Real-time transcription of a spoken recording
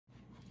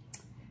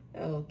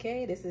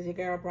Okay, this is your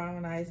girl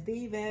Brown Eyes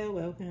Diva.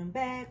 Welcome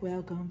back,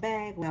 welcome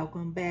back,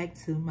 welcome back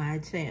to my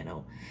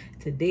channel.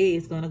 Today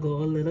is gonna go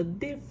a little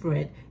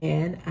different,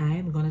 and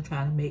I'm gonna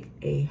try to make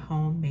a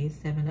homemade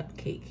 7-Up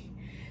cake.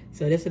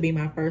 So this will be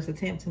my first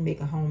attempt to make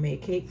a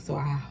homemade cake, so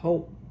I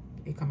hope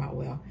it come out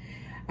well.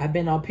 I've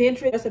been on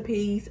Pinterest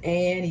recipes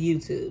and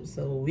YouTube,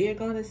 so we're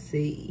gonna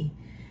see.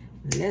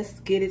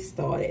 Let's get it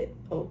started.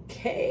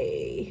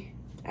 Okay,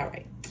 all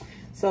right.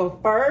 So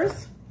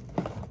first,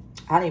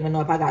 I don't even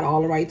know if I got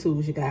all the right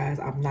tools, you guys.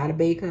 I'm not a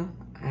baker.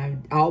 I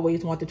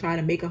always want to try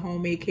to make a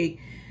homemade cake.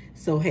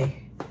 So,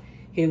 hey,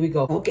 here we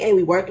go. Okay,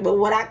 we working with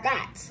what I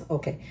got.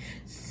 Okay,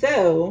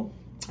 so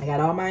I got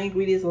all my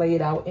ingredients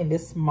laid out in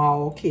this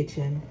small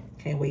kitchen.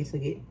 Can't wait to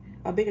get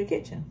a bigger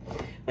kitchen.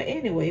 But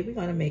anyway, we're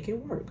going to make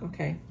it work,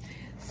 okay?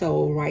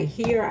 So right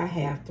here, I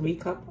have 3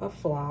 cups of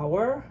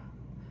flour,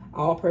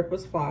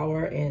 all-purpose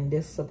flour, and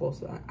this is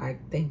supposed to, I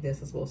think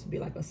this is supposed to be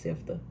like a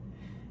sifter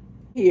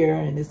here,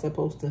 and it's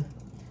supposed to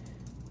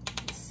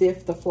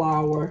sift the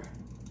flour.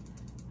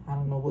 I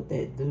don't know what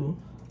that do.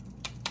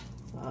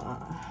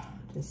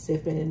 Just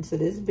sift it into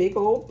this big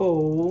old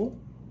bowl.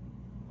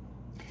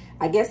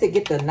 I guess it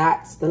get the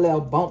knots, the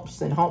little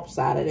bumps and humps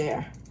out of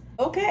there.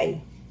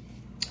 Okay.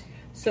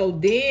 So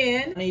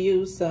then I'm gonna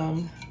use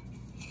some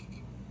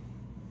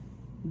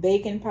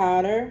baking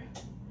powder,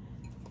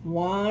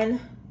 1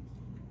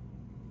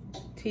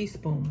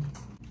 teaspoon.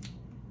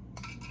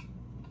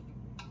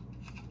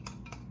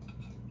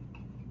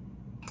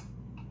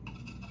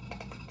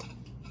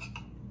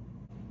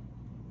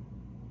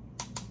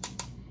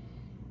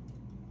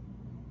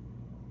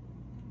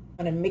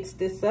 I'm gonna mix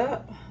this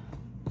up.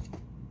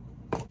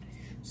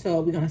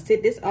 So we're gonna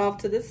set this off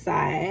to the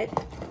side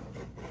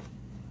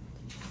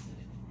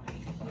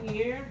right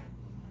here.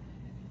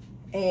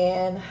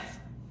 And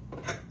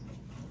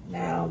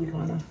now we're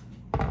gonna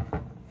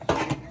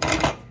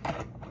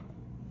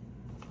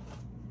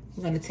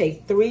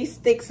take 3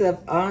 sticks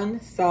of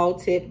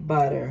unsalted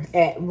butter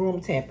at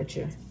room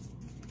temperature.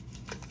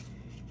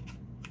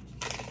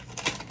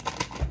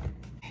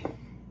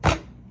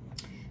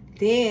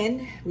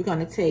 Then we're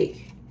gonna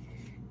take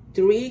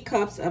 3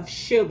 cups of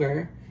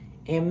sugar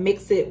and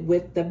mix it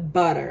with the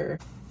butter.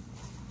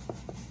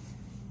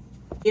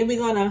 Then we're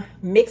gonna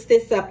mix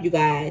this up, you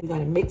guys. We're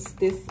gonna mix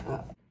this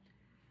up.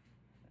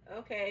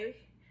 Okay,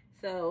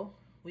 so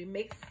we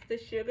mixed the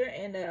sugar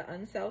and the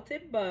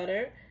unsalted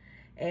butter,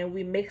 and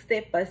we mixed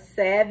it for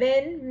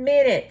 7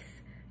 minutes.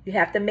 You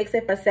have to mix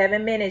it for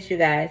 7 minutes, you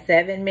guys.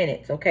 7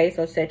 minutes, okay?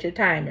 So set your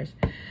timers.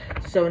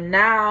 So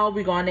now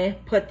we're gonna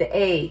put the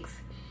eggs.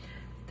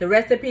 The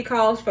recipe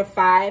calls for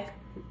 5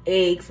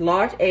 eggs,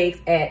 large eggs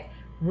at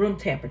room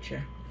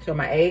temperature. So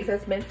my eggs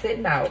has been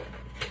sitting out.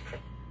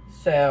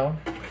 So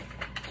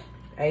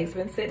eggs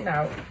been sitting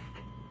out.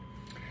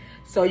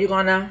 So you're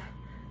gonna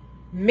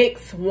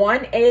mix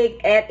 1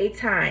 egg at a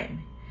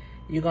time.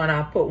 You're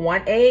gonna put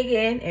 1 egg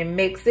in and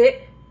mix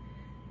it,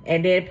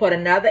 and then put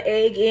another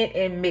egg in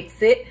and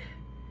mix it,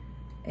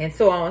 and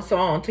so on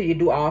until you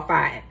do all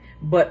 5.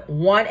 But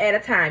 1 at a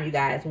time, you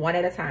guys, 1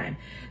 at a time.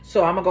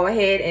 So I'm gonna go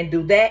ahead and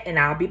do that, and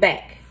I'll be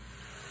back.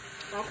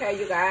 Okay,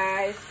 you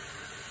guys,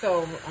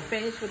 so I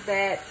finished with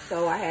that.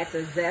 So I had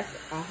to zest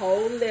a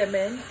whole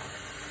lemon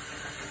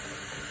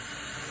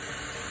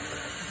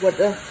with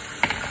the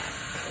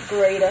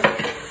grater.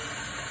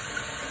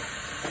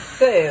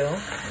 So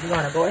we're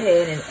gonna go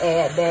ahead and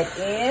add that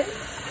in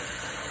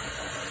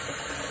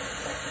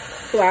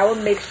to our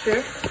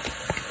mixture.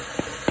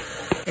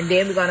 And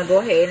then we're gonna go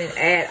ahead and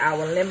add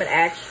our lemon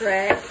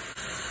extract,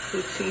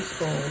 2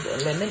 teaspoons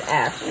of lemon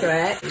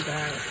extract. You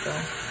guys, so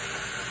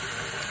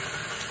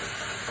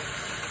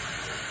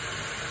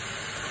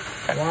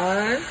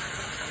 1,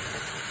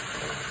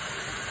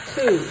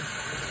 2,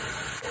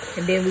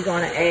 and then we're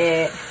gonna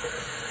add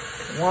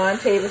 1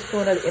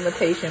 tablespoon of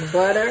imitation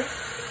butter,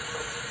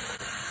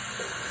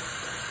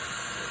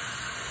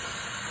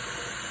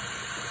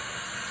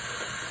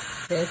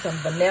 then some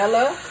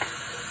vanilla,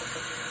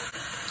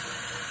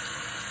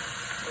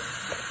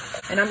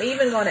 and I'm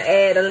even gonna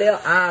add a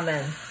little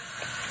almond.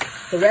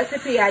 The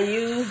recipe I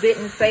used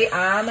didn't say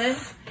almond,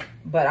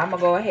 but I'm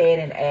gonna go ahead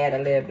and add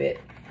a little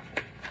bit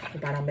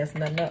if I don't mess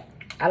nothing up.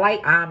 I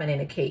like almond in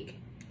a cake.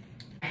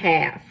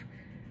 Half.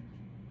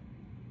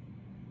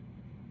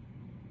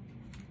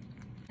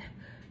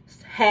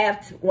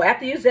 Well,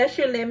 after you zest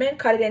your lemon,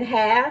 cut it in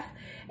half,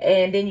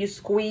 and then you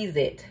squeeze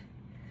it.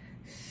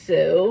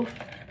 So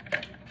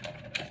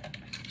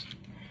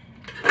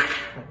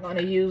I'm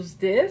gonna use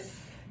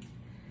this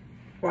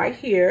right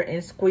here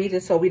and squeeze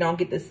it so we don't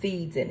get the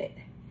seeds in it.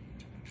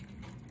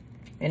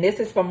 And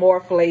this is for more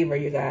flavor,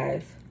 you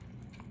guys.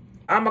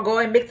 I'm gonna go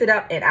and mix it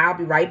up, and I'll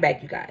be right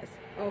back, you guys.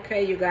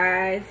 Okay, you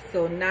guys,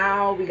 so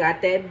now we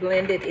got that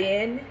blended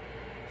in.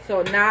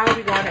 So now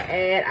we're gonna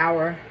add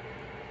our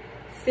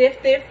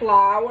sifted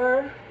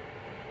flour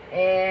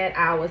and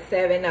our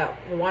 7-Up.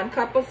 1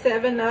 cup of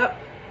 7-Up,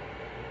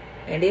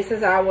 and this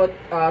is our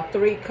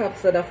 3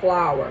 cups of the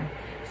flour.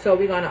 So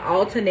we're gonna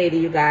alternate it,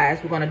 you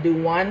guys. We're gonna do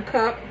 1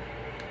 cup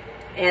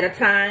at a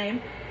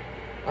time,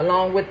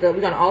 along with the,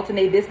 we're gonna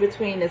alternate this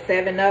between the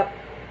 7-Up,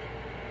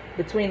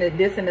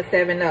 this and the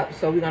 7-Up.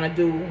 So we're gonna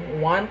do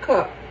 1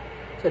 cup.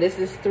 So this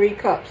is 3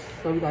 cups.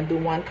 So we're gonna do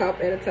 1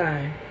 cup at a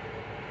time.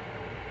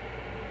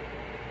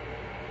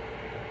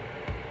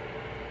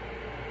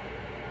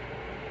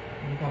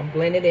 I'm gonna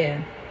blend it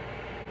in.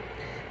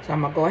 So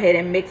I'm gonna go ahead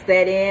and mix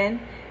that in,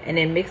 and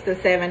then mix the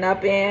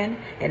 7-Up in,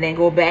 and then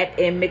go back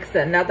and mix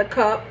another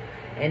cup,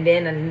 and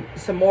then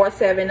some more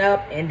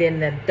 7-Up, and then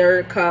the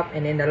 3rd cup,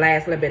 and then the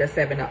last little bit of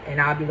 7-Up.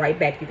 And I'll be right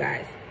back, you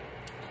guys.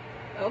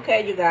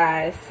 Okay, you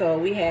guys, so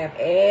we have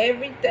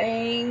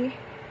everything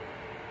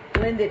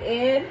blended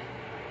in.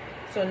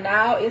 So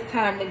now it's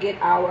time to get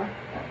our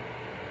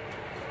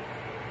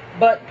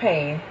Bundt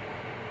pan.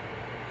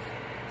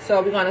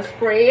 So we're gonna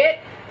spray it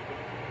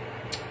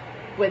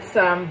with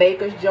some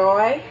Baker's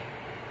Joy.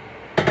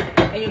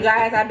 And you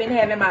guys, I've been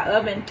having my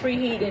oven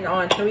preheating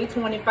on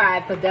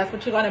 325 because that's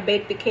what you're gonna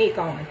bake the cake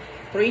on.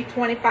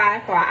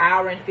 325 for 1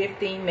 hour and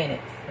 15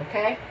 minutes,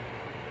 okay?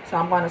 So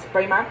I'm gonna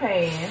spray my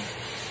pan.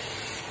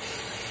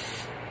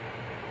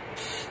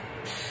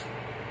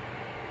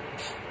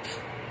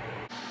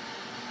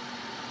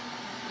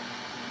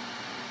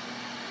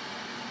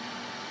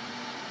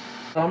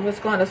 So I'm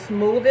just gonna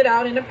smooth it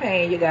out in the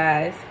pan, you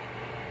guys.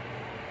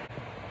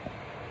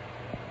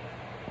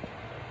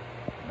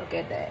 Look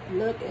at that,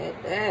 look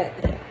at that.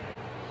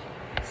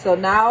 So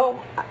now,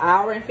 1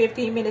 hour and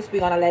 15 minutes,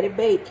 we're gonna let it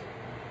bake.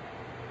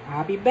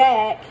 I'll be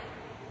back.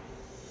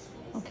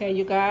 Okay,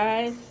 you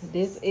guys,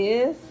 this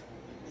is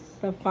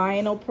the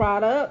final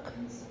product.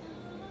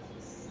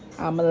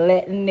 I'm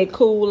letting it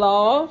cool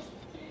off,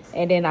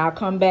 and then I'll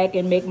come back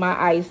and make my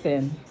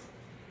icing.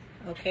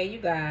 Okay, you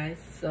guys,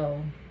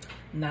 so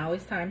now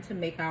it's time to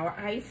make our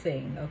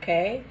icing,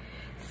 okay?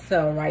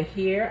 So right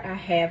here, I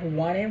have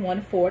 1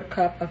 1/4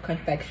 cup of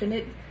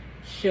confectionate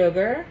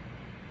sugar.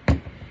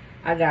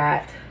 I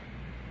got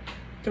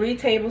 3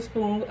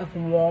 tablespoons of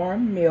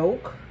warm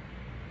milk,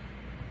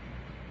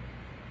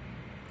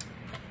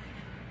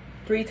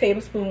 3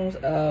 tablespoons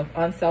of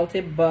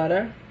unsalted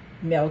butter,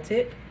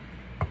 melted,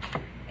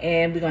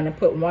 and we're gonna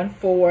put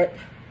 1/4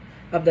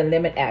 of the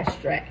lemon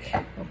extract,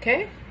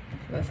 okay?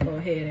 Let's go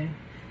ahead and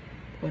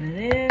put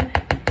it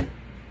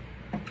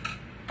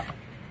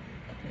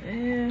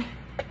in.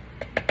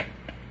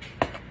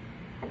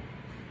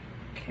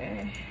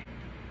 Okay.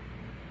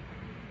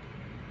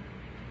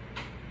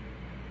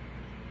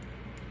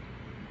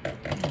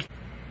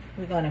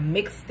 We're gonna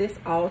mix this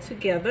all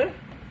together.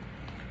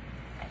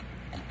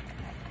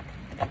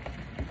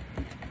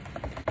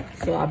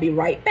 So I'll be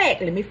right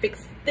back. Let me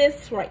fix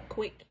this right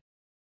quick.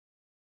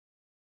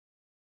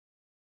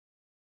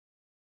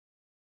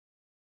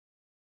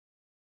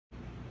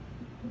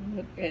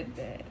 Look at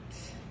that.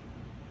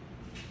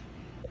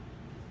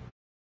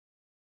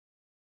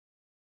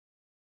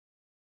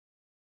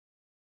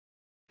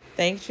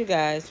 Thanks you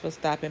guys for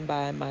stopping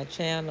by my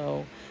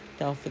channel.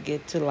 Don't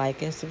forget to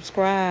like and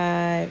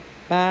subscribe.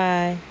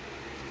 Bye.